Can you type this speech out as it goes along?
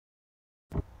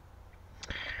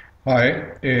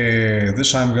Hi,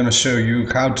 this I'm going to show you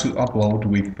how to upload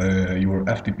with your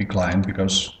FTP client,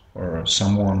 because for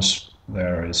some ones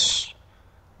this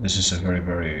is a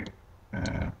very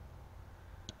uh,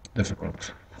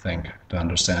 difficult thing to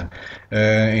understand.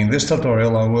 In this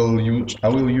tutorial I will use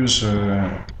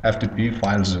FTP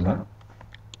FileZilla.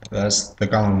 That's the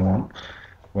common one.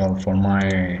 Well, for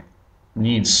my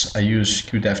needs I use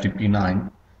Qt FTP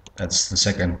 9. That's the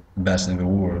second best in the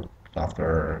world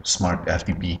after Smart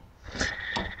FTP.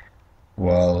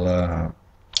 Well,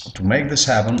 to make this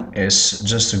happen is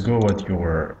just to go at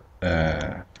your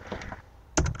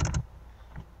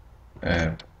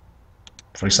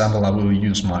for example, I will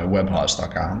use my web host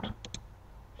account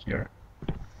here.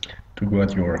 To go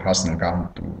at your hosting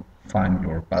account to find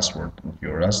your password and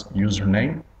your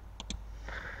username,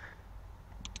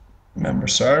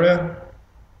 members area,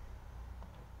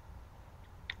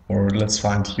 or let's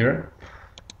find here,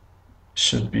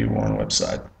 should be one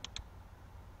website.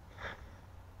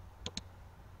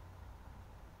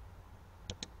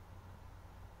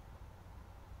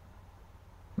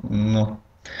 No.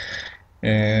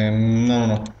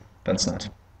 No, that's not.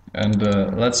 And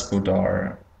let's put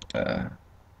our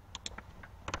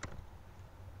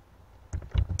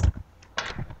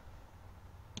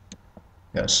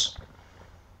yes.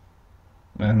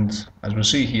 And as we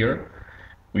see here,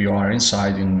 we are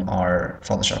inside in our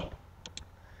Photoshop,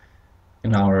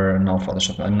 in our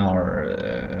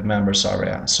members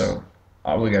area. So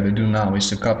all we got to do now is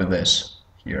to copy this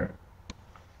here.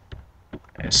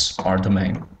 Is our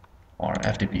domain, our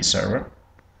FTP server,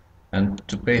 and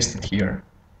to paste it here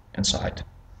inside.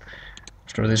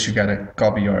 After this, you gotta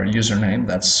copy your username,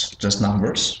 that's just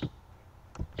numbers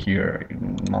here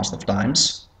most of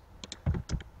times,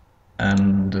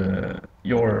 and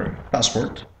your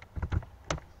password,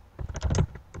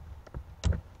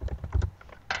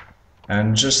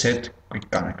 and just hit quick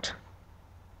connect.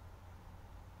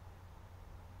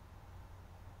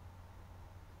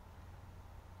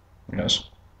 Yes.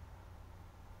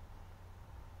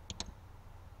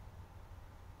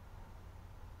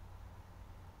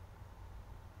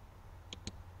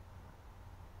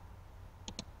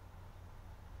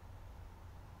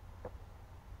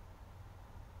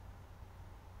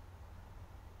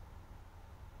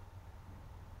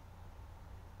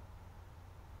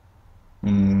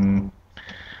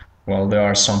 Well, there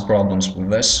are some problems with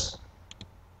this.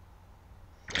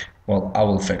 Well, I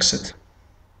will fix it.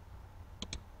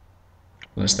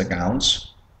 List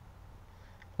accounts.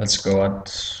 Let's go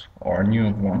at our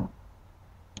new one.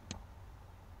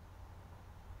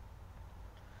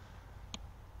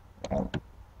 Well,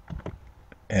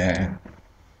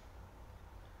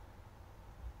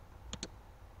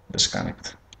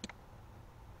 disconnect.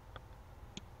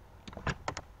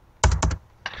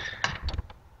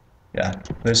 Yeah,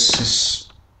 this is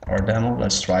our demo.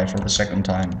 Let's try for the second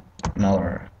time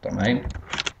another domain.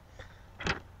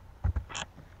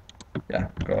 Yeah,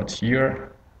 go out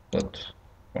here, put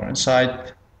your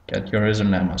inside, get your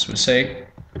username as we say,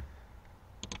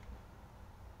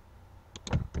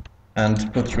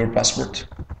 and put your password.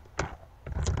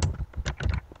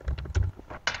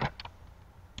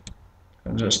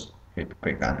 And just hit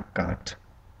quick connect.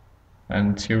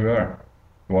 And here we are.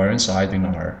 You are inside in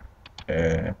our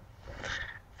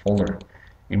folder.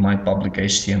 In my public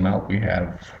HTML we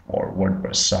have our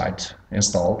WordPress site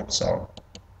installed, so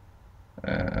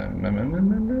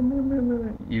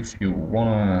if you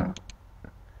wanna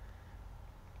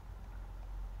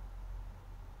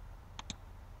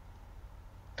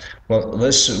well,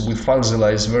 this with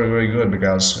FileZilla is very good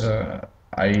because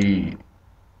I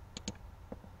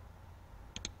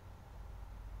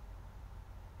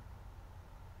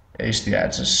paste the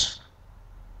address.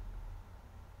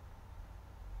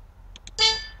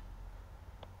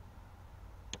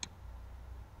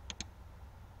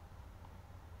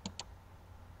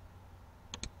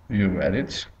 You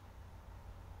edit,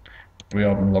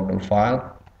 reopen local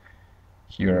file.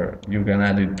 Here you can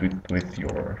edit it with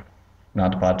your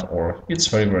notepad, or it's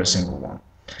very simple one.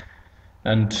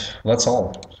 And that's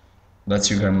all. That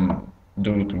you can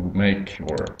do to make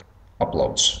your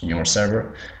uploads in your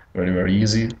server very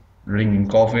easy, drinking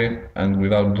coffee and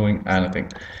without doing anything.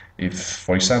 If,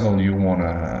 for example, you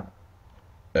wanna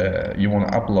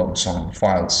upload some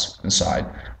files inside,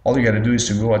 all you gotta do is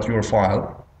to go at your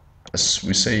file. As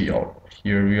we say,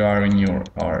 here we are in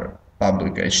our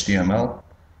public HTML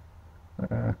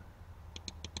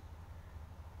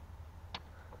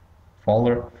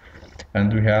folder,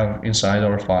 and we have inside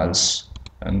our files,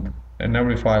 and in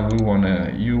every file you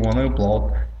wanna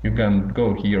upload, you can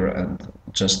go here and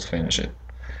just finish it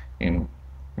in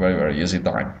very easy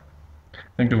time.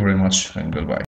 Thank you very much, and goodbye.